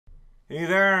Hey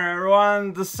there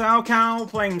everyone, the SoCal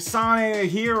playing Sonic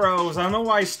Heroes. I don't know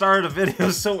why I started a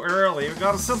video so early. We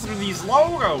gotta sit through these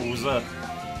logos.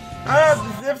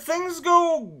 If things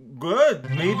go good,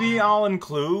 maybe I'll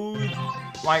include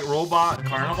like Robot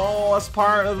Carnival as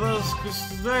part of this, because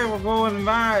today we're going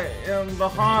back in the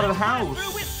haunted house.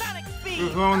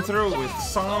 We're going through with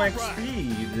Sonic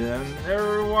Speed, and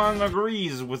everyone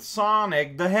agrees with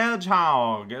Sonic the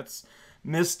Hedgehog. It's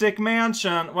Mystic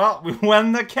Mansion. Well, we went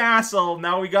in the castle,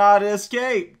 now we gotta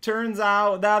escape. Turns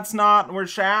out that's not where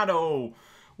Shadow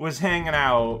was hanging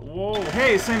out. Whoa,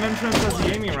 hey, same entrance as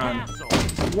the Amy run.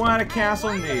 What a castle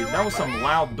indeed. That was some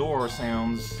loud door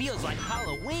sounds. Feels like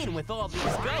Halloween with all these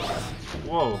ghosts.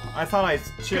 Whoa, I thought I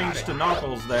changed to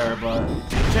Knuckles there, but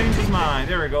changed his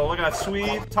mind. There we go, look at that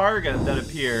sweet target that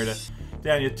appeared.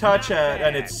 Then you touch it,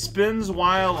 and it spins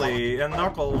wildly, and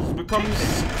Knuckles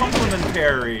becomes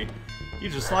complementary. He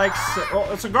just likes... Oh,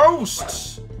 it's a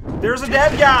ghost! There's a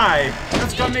dead guy!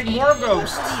 That's gonna make more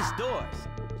ghosts! These doors.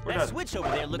 That switch over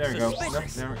there looks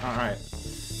suspicious. Alright.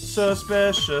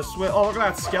 Suspicious. Oh, look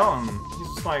at that skeleton. He's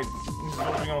just like... He's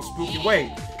looking all spooky.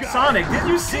 Wait, Sonic, did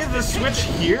you see the switch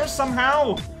here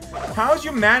somehow? How did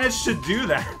you manage to do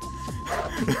that?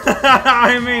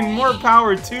 I mean, more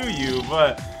power to you,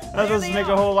 but... That doesn't make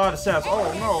a whole lot of sense.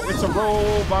 Oh no, it's a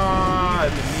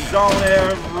robot! Don't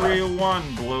everyone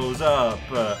blows up.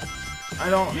 I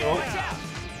don't know.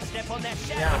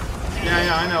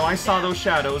 Yeah, I know. I saw those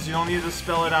shadows. You don't need to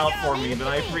spell it out for me, but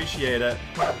I appreciate it.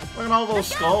 Look at all those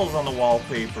skulls on the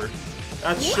wallpaper.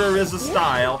 That sure is a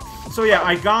style. So yeah,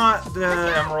 I got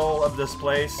the emerald of this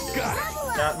place.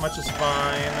 That much is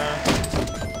fine.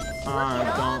 I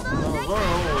don't know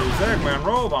those Eggman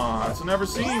robots. I've never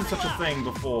seen such a thing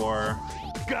before.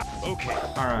 Okay.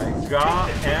 Alright, got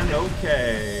and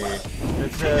okay.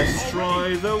 Let's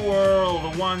destroy the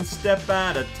world one step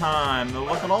at a time.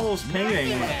 Look at all those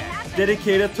paintings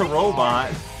dedicated to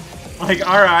Robot. Like,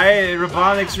 alright,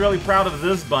 Robotnik's really proud of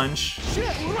this bunch.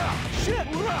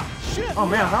 Oh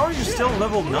man, how are you still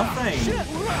level nothing?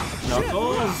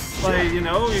 Knuckles, like, you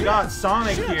know, you got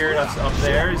Sonic here that's up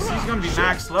there. He's gonna be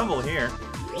max level here.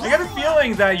 I get a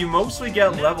feeling that you mostly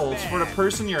get levels for the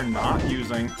person you're not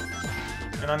using.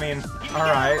 And I mean,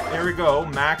 alright, here we go,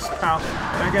 max power.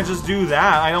 I can just do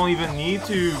that. I don't even need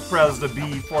to press the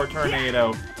B for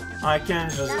tornado. I can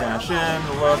just dash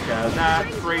in, look at that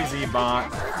crazy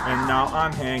bot, and now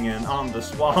I'm hanging on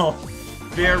this wall.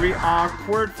 Very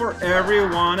awkward for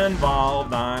everyone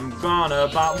involved. I'm gonna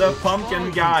pop the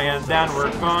pumpkin guy, and then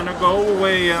we're gonna go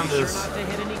away in this.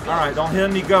 Alright, don't hit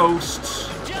any ghosts.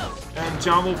 And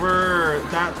jump over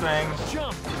that thing.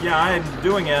 Yeah, I'm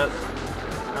doing it.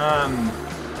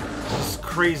 This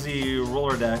crazy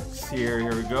roller decks here.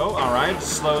 Here we go. Alright,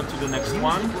 slow to the next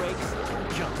one.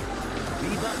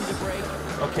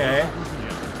 Okay.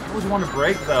 I always want to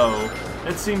break though.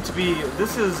 It seemed to be...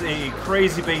 This is a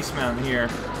crazy basement here.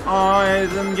 Oh, I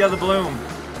didn't get the bloom.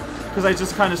 Because I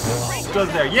just kind of stood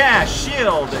there. Yeah,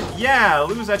 shield! Yeah,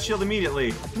 lose that shield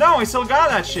immediately. No, I still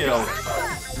got that shield.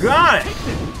 Got it!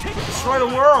 Destroy the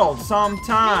world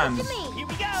sometimes.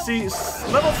 See,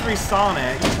 level 3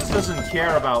 Sonic, he just doesn't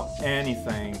care about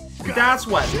anything. That's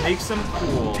what makes him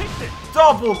cool.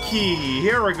 Double key!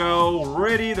 Here we go,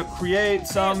 ready to create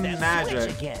some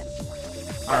magic.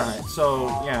 Alright, so,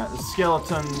 yeah, the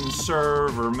skeleton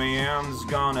server man's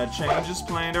gonna change his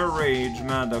plan to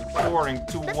arrangement according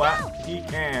to what he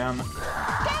can.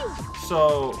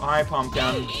 So, hi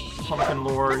Pumpkin. Pumpkin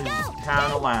Lord, he's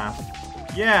having a laugh.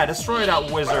 Yeah, destroy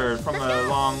that wizard from a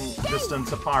long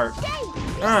distance apart.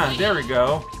 There we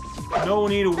go. No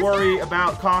need to worry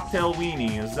about cocktail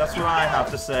weenies. That's what I have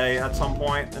to say at some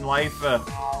point in life.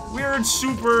 Weird,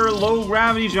 super low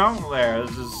gravity jump there.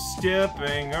 Just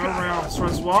skipping around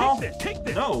this wall.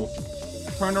 No.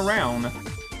 Turn around.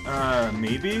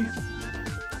 Maybe?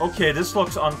 Okay, this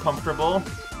looks uncomfortable.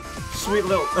 Sweet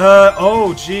little...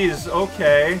 oh, jeez.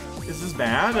 Okay. Is this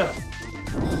bad?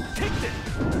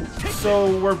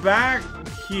 So, we're back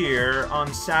here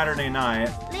on Saturday night.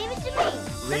 Leave it to me.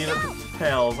 Leave it to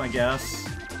Tails, I guess.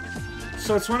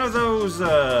 So it's one of those,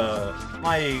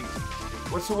 like,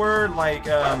 what's the word? Like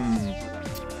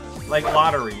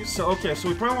lotteries. So, okay, so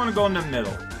we probably want to go in the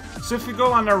middle. So if you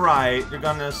go on the right, you're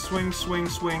gonna swing, swing,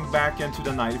 swing back into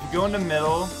the night. If you go in the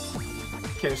middle,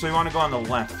 okay, so you want to go on the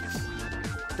left.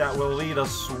 That will lead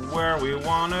us where we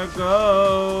want to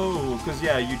go. Because,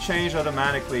 yeah, you change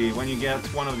automatically when you get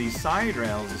one of these side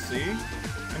rails, you see?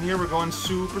 And here we're going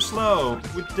super slow.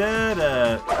 We did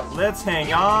it. Let's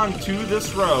hang on to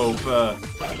this rope.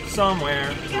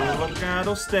 Somewhere. Look at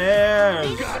those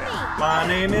stairs. My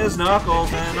name is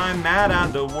Knuckles and I'm mad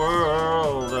at the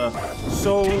world.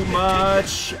 So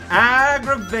much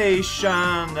aggravation.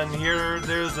 And here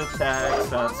there's a text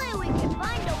that's...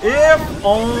 If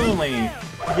only.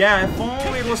 Yeah, if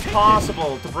only it was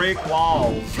possible to break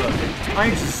walls.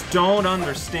 I just don't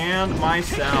understand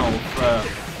myself.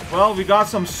 Well, we got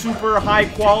some super high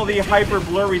quality, hyper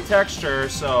blurry texture,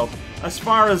 so as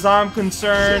far as I'm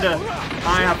concerned,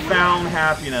 I have found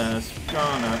happiness.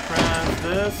 Gonna press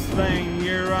this thing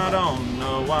here, I don't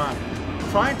know why.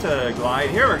 Trying to glide,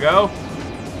 here we go.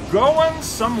 Going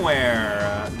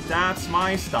somewhere. That's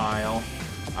my style.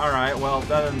 Alright, well,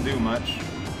 that didn't do much.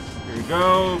 Here you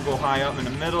go high up in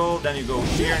the middle, then you go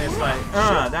here, and it's like,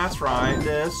 that's right,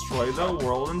 destroy the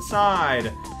world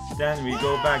inside. Then we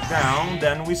go back down,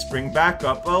 then we spring back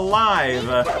up alive.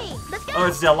 Oh,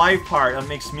 it's the alive part that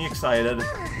makes me excited.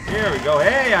 Here we go.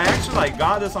 Hey, I actually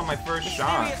got this on my first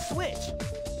shot.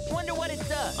 Wonder what it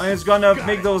does. And it's gonna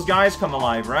make those guys come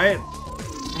alive, right?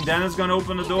 And then it's gonna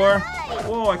open the door.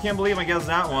 Whoa, I can't believe I guessed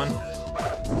that one.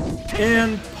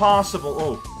 Impossible.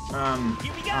 Oh.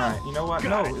 Alright, you know what?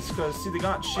 No, it's because, see, they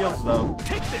got shields, though.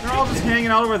 They're all just hanging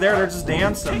out over there, they're just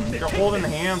dancing. They're holding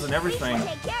hands and everything.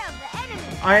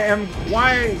 I am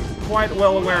quite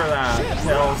well aware of that,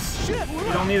 Tails.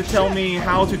 You don't need to tell me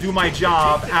how to do my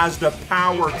job as the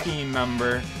power team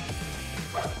member.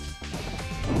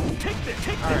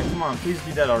 Alright, come on, please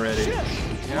be dead already.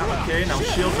 Yeah, okay, now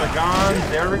shields are gone.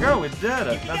 There we go, we did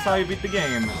it. That's how you beat the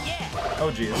game.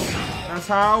 Oh, jeez. That's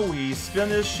how we spin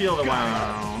this shield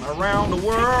around the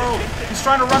world. He's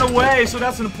trying to run away, so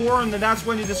that's important, and that's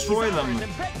when you destroy them.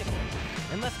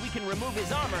 Unless we can remove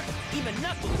his armor, even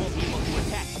Knuckles won't be able to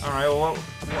attack. Alright, well,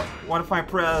 what if I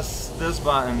press this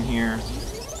button here?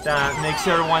 That makes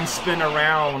everyone spin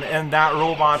around, and that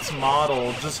robot's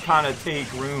model just kind of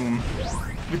take room.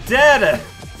 We did it!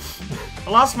 I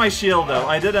lost my shield, though.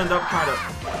 I did end up kind of...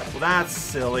 Well, that's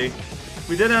silly.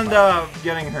 We did end up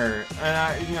getting hurt. And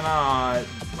I cannot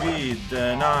be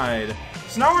denied.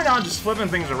 So now we're not just flipping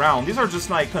things around. These are just,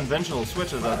 like, conventional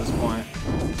switches at this point.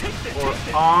 Or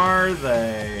are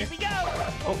they?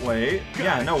 Oh, wait.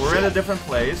 Yeah, no, we're at a different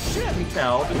place. You can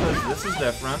tell, because this is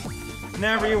different. And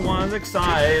everyone's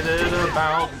excited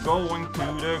about going to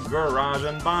the garage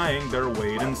and buying their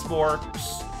weight in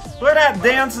sporks. Look at that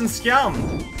dancing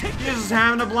skeleton. He's just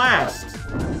having a blast.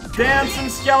 Dancing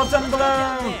skeleton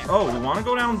balloon. Oh, we want to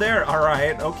go down there.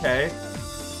 Alright, okay.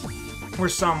 We're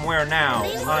somewhere now.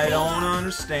 I don't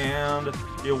understand.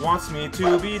 It wants me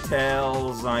to be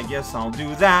Tails. I guess I'll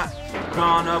do that.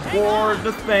 Gonna board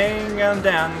the thing and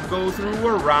then go through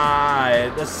a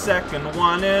ride. The second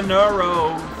one in a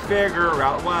row. Figure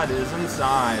out what is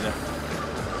inside.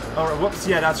 Oh, whoops,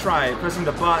 yeah, that's right. Pressing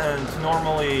the button to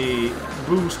normally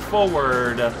boost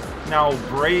forward now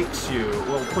brakes you.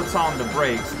 Well, puts on the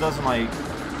brakes. It doesn't, like,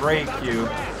 brake you.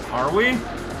 Are we?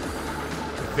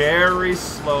 Very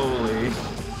slowly.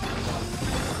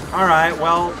 Alright,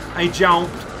 well, I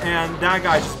jumped, and that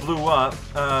guy just blew up.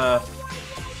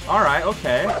 Alright,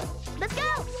 okay. Let's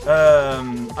go!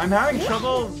 I'm having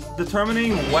trouble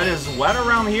determining what is what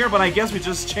around here, but I guess we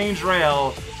just changed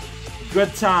rail.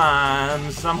 Good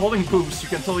times. I'm holding boost, you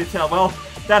can totally tell. Well,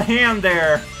 that hand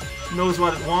there knows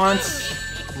what it wants.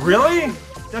 Really?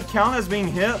 That count as being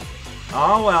hit?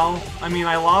 Oh well. I mean,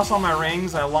 I lost all my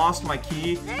rings, I lost my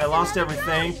key, I lost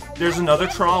everything. There's another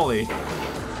trolley.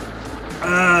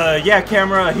 Yeah,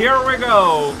 camera, here we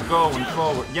go. Going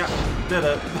forward. Yeah, did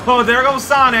it. Oh, there goes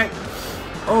Sonic.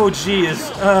 Oh,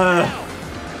 jeez.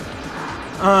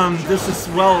 This is,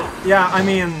 well, yeah, I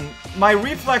mean, my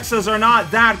reflexes are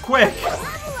not that quick.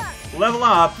 Level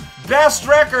up. Best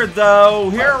record, though.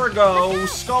 Here we go.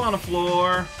 Skull on the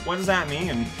floor. What does that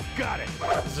mean? Got it.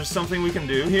 Is there something we can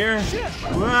do here?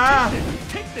 Ah,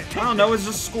 I don't know. It's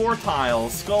just score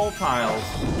tiles, skull tiles.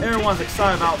 Everyone's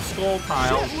excited about skull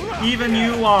tiles. Even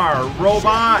you are,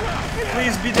 robot.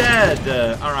 Please be dead.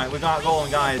 All right, we got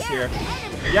golden guys here.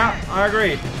 Yeah, I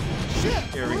agree.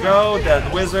 Here we go.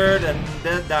 Dead wizard and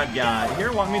dead that guy.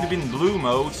 Here, want me to be in blue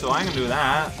mode, so I can do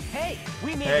that. Hey,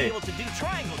 we may be able to do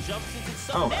triangle jumps since it's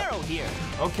so narrow here.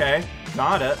 Okay,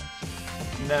 got it.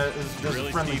 There's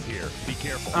really friendly steep here. Be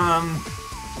careful. am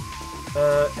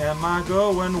I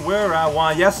going where I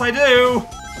want? Yes, I do.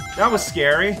 That was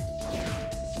scary.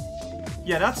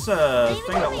 Yeah, that's a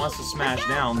thing that wants to smash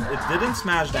down. It didn't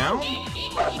smash down.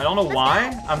 I don't know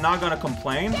why. I'm not gonna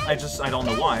complain. I don't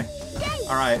know why.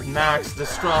 All right, Max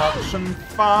Destruction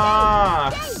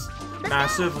Fox.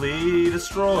 Massively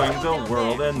destroying the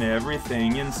world and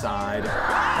everything inside.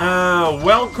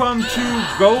 Welcome to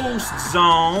Ghost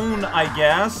Zone, I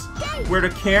guess, where the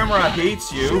camera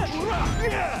hates you.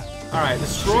 Alright,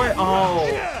 destroy all...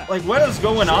 Like, what is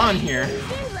going on here?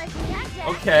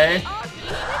 Okay.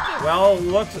 Well,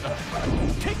 looks... Alright,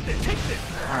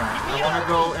 I want to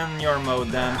go in your mode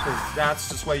then, because that's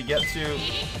just where you get to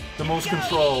the most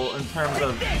control in terms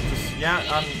of just,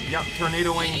 yeah,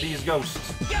 tornadoing these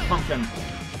ghosts. Pumpkin.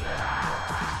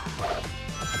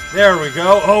 There we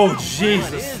go. Oh,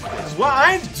 Jesus. Well,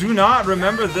 I do not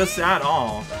remember this at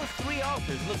all.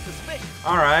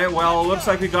 Alright, well, it looks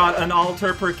like we got an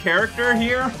altar per character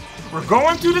here. We're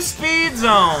going to the speed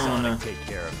zone. Take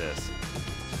care of this.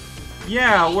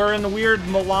 Yeah, we're in the weird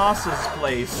molasses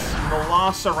place.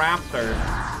 Molasseraptor.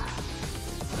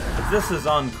 This is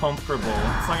uncomfortable.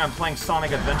 It's like I'm playing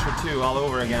Sonic Adventure 2 all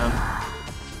over again.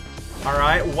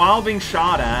 Alright, while being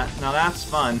shot at. Now that's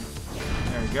fun.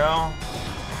 There we go.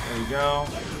 There we go.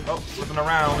 Oh, flipping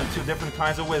around into different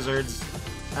kinds of wizards.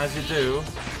 As you do.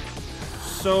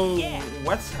 So,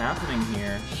 what's happening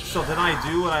here? So, did I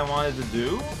do what I wanted to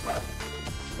do?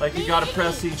 Like, you gotta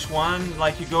press each one,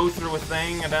 like you go through a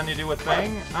thing, and then you do a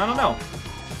thing? I don't know.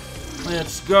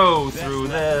 Let's go through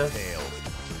this.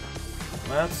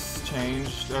 Let's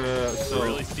change, so...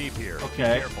 really steep here.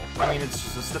 Okay. I mean,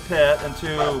 it's just a pit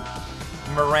into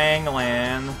Meringue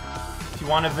Land. If you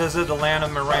want to visit the land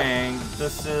of Meringue,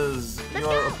 this is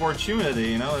your opportunity,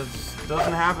 you know? It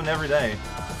doesn't happen every day.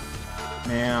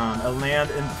 Man, a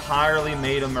land entirely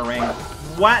made of meringue.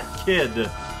 What kid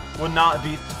would not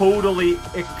be totally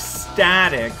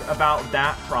ecstatic about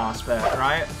that prospect,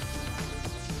 right?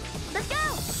 Let's go.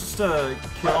 Just to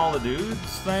kill all the dudes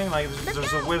thing? Like,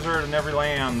 there's a wizard in every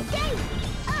land.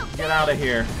 Get out of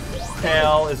here.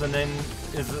 Tail is an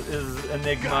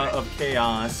enigma of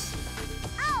chaos.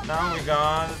 Now we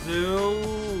gotta do...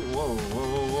 Whoa, whoa,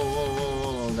 whoa, whoa, whoa,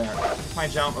 whoa, whoa, there. My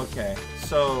jump, okay.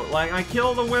 So, like, I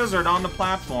kill the wizard on the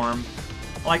platform.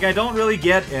 Like, I don't really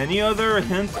get any other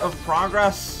hint of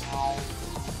progress.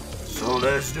 So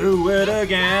let's do it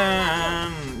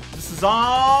again. This is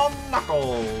all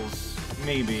Knuckles.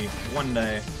 Maybe. One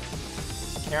day.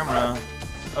 Camera.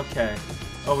 Okay.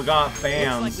 Oh, we got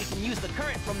fans. Looks like we can use the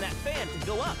current from that fan to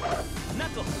go up.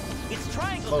 Knuckles, it's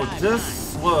triangle Oh, dive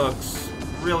this looks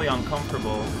really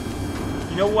uncomfortable.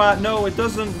 You know what? No, it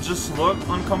doesn't just look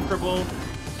uncomfortable.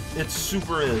 It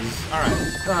super is.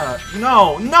 Alright.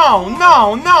 No, no,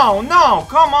 no, no, no!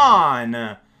 Come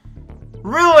on!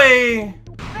 Really?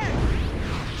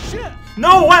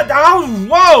 No, what? Oh,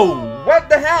 whoa! What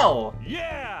the hell?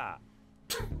 Yeah!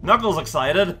 Knuckles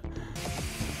excited.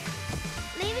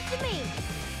 Leave it to me.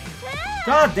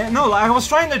 God damn, no, I was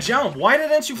trying to jump. Why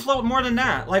didn't you float more than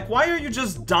that? Like, why are you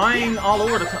just dying all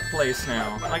over the place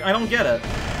now? Like, I don't get it.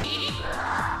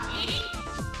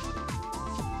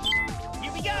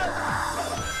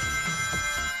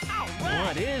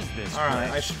 What is this?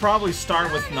 Alright, I should probably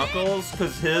start with Knuckles,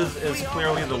 because his is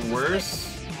clearly the worst.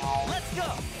 Let's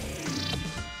go!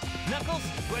 Knuckles,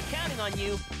 we're counting on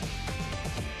you.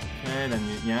 Okay, then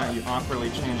you awkwardly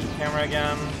change the camera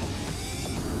again.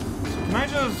 So can I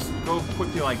just go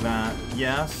quickly like that?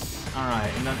 Yes.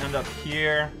 Alright, and then end up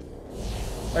here.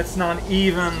 Let's not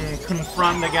even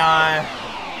confront the guy.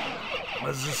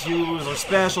 Let's just use our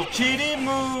special cheaty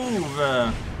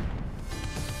move.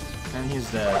 And he's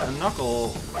dead. And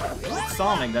Knuckle, it's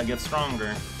Sonic that gets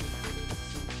stronger.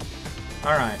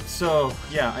 Alright, so,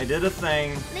 yeah, I did a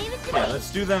thing. Yeah,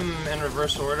 let's do them in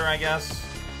reverse order, I guess.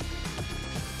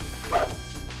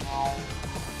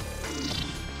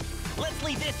 Let's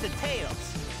leave this to Tails.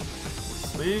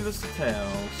 Let's leave this to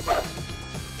Tails.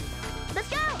 Let's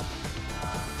go.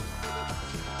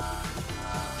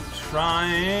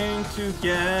 Trying to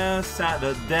guess at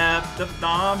the depth of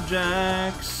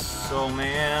objects. So,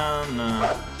 man.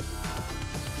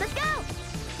 Let's go.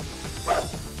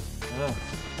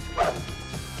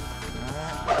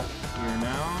 Alright, here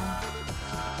now.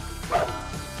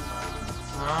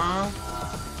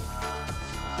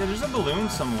 Yeah, there's a balloon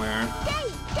somewhere.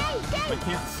 I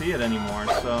can't see it anymore,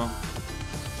 so.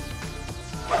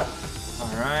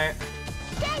 Alright.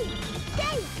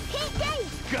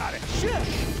 Got it.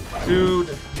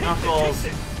 Dude, Knuckles.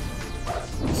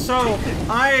 So,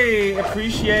 I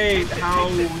appreciate how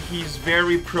he's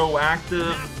very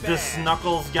proactive, this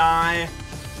Knuckles guy,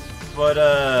 but,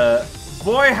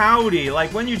 boy howdy,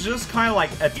 like, when you just kind of, like,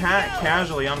 attack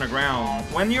casually on the ground,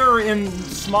 when you're in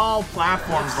small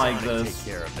platforms like this,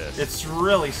 it's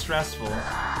really stressful.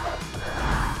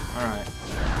 Alright.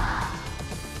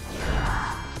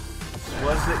 This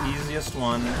was the easiest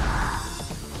one.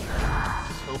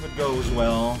 Let's hope it goes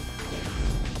well.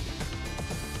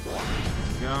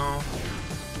 Go.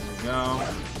 There we go.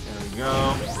 There we go.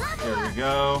 There we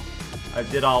go. I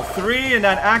did all three, and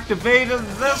that activated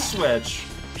this switch.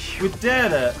 We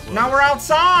did it. Now we're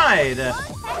outside. One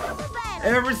heck of a battle.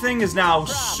 Everything is now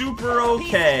super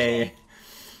okay.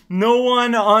 No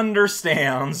one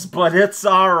understands, but it's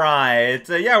alright.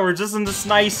 Yeah, we're just in this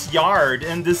nice yard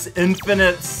in this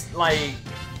infinite, like,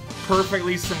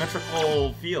 perfectly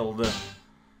symmetrical field.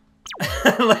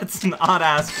 Let's not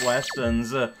ask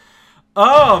questions.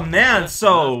 Oh man,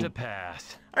 so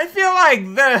I feel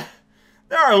like there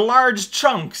are large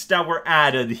chunks that were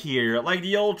added here, like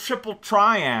the old triple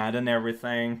triad and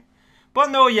everything.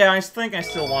 But no, yeah, I think I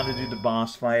still want to do the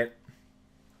boss fight.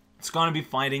 It's gonna be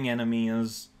fighting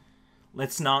enemies.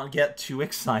 Let's not get too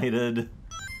excited.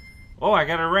 Oh, I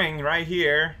got a ring right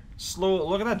here. Slow,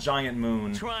 look at that giant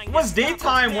moon. It was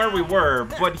daytime where we were,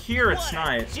 but here it's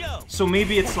night. So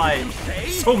maybe it's like,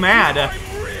 so mad.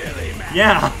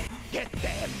 Yeah.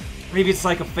 Maybe it's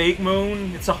like a fake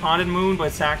moon. It's a haunted moon, but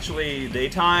it's actually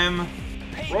daytime.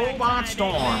 Robot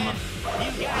storm.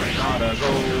 Gotta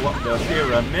go up the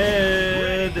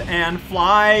pyramid and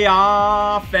fly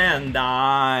off and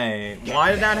die.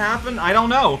 Why did that happen? I don't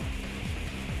know.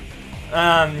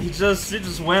 He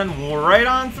just went right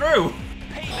on through.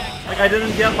 Like I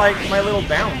didn't get like my little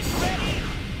bounce.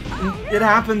 It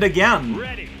happened again.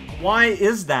 Why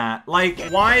is that? Like,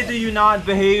 why do you not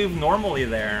behave normally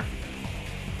there?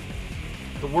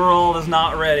 The world is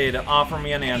not ready to offer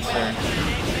me an answer.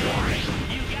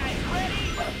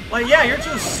 Like, yeah, you're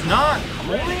just not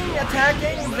holding,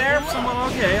 attacking there for someone.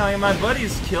 Okay, I mean, my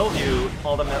buddies killed you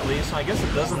ultimately, so I guess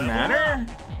it doesn't matter.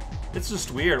 It's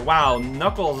just weird. Wow,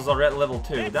 Knuckles is already at level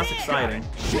 2. That's exciting.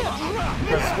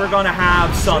 Because we're gonna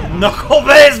have some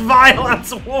knuckle-based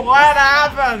violence. What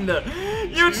happened?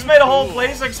 You just made a whole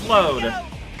place explode.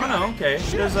 Oh no, okay.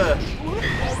 There's a...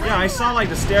 Yeah, I saw like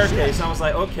the staircase and I was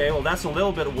like, okay, well that's a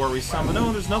little bit worrisome. But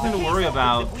no, there's nothing to worry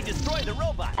about.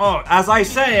 Oh, as I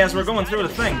say, as we're going through the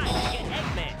thing.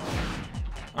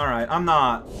 Alright, I'm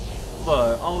not...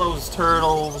 Look, all those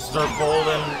turtles, they're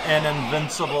golden and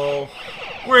invincible.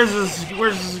 Where's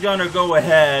this gonna go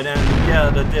ahead and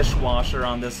get a dishwasher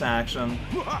on this action?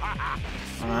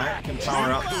 Alright, can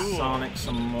power up Sonic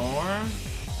some more.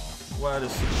 What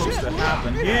is supposed to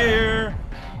happen here?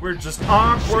 We're just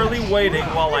awkwardly waiting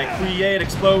while I create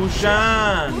explosions.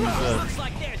 Looks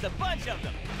like there's a bunch of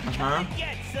them.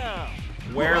 Get some.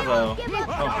 Where though?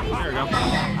 Oh, there we go.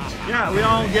 Yeah, we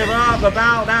don't give up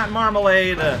about that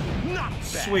marmalade.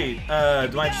 Sweet. Do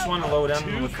I just want to load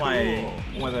in with a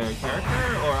character?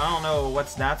 Or I don't know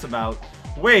what that's about.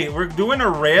 Wait, we're doing a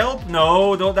rail?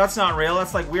 No, that's not rail.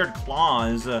 That's like weird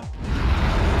claws. This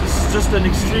is just an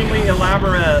extremely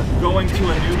elaborate going to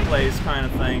a new place kind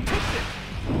of thing.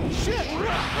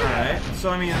 Alright, so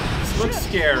I mean, this looks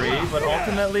scary, but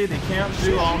ultimately they can't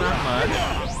do all that much.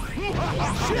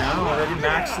 Yeah, already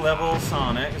max level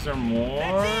Sonic. Is there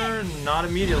more? Not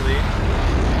immediately.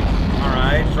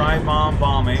 Alright, drive bomb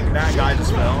bombing. That guy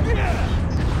just fell.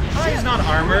 Oh, he's not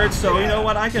armored, so you know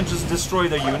what? I can just destroy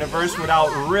the universe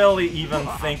without really even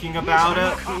thinking about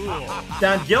it.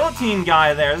 That guillotine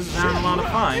guy there, this is having a lot of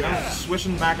fun. I'm just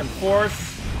swishing back and forth.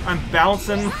 I'm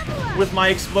bouncing with my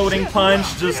exploding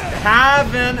punch, just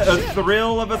having a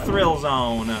thrill of a thrill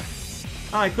zone.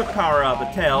 I could power up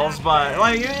at Tails, but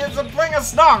like it's a thing of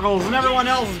Snuggles and everyone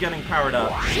else is getting powered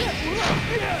up.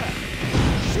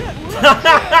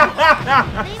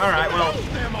 Alright, well,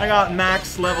 I got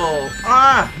max level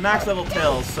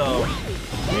Tails, so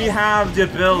we have the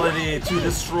ability to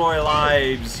destroy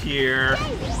lives here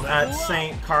at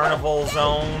St. Carnival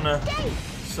Zone.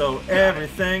 So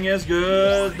everything is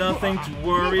good, nothing to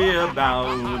worry about.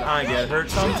 I get hurt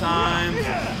sometimes,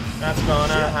 that's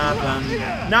gonna happen.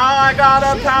 Now I got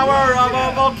a power of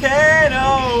a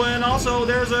volcano, and also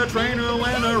there's a trainer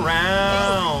went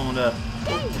around.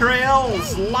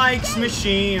 Trails likes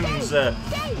machines,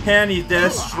 and he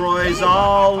destroys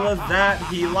all of that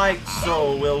he likes,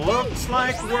 so it looks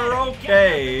like we're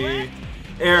okay.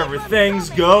 Everything's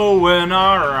going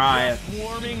alright.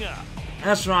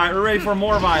 That's right, we're ready for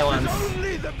more violence.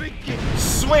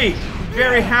 Sweet!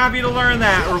 Very happy to learn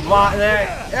that.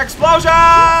 Explosions!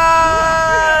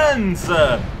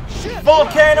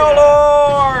 Volcano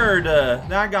Lord!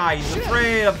 That guy, he's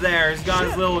afraid up there. He's got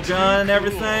his little gun and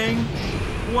everything.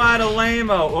 What a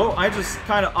lame-o. Oh, I just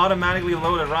kind of automatically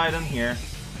loaded right in here.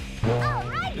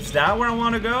 Is that where I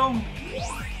want to go?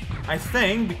 I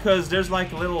think, because there's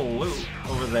like a little loop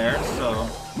over there, so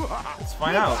let's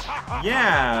find out.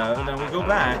 Yeah, and then we go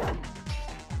back.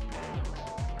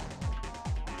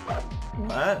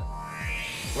 What?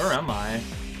 Where am I?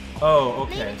 Oh,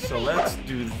 okay, so let's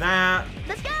do that.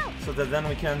 Let's go. So that then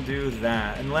we can do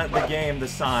that, and let the game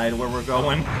decide where we're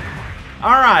going.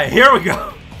 Alright, here we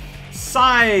go.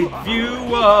 Side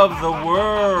view of the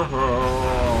world.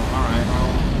 Alright,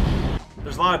 well,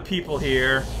 there's a lot of people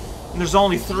here, and there's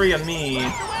only 3 of me,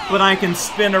 but I can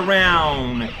spin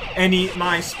around and eat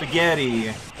my spaghetti.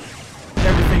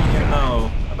 Everything you know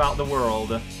about the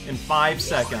world in 5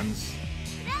 seconds.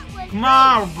 Come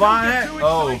on, Robotnik!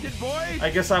 Oh, I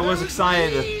guess I was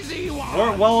excited.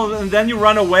 Well, and then you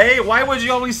run away? Why would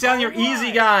you always sound your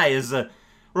easy guys?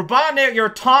 Robotnik, your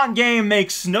taunt game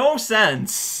makes no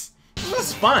sense. This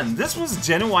was fun. This was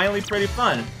genuinely pretty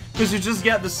fun. Because you just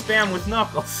get the spam with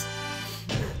Knuckles.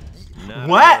 Not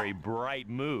What? a very bright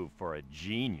move for a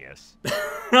genius.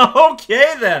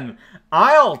 Okay then.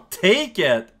 I'll take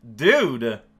it,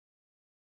 dude.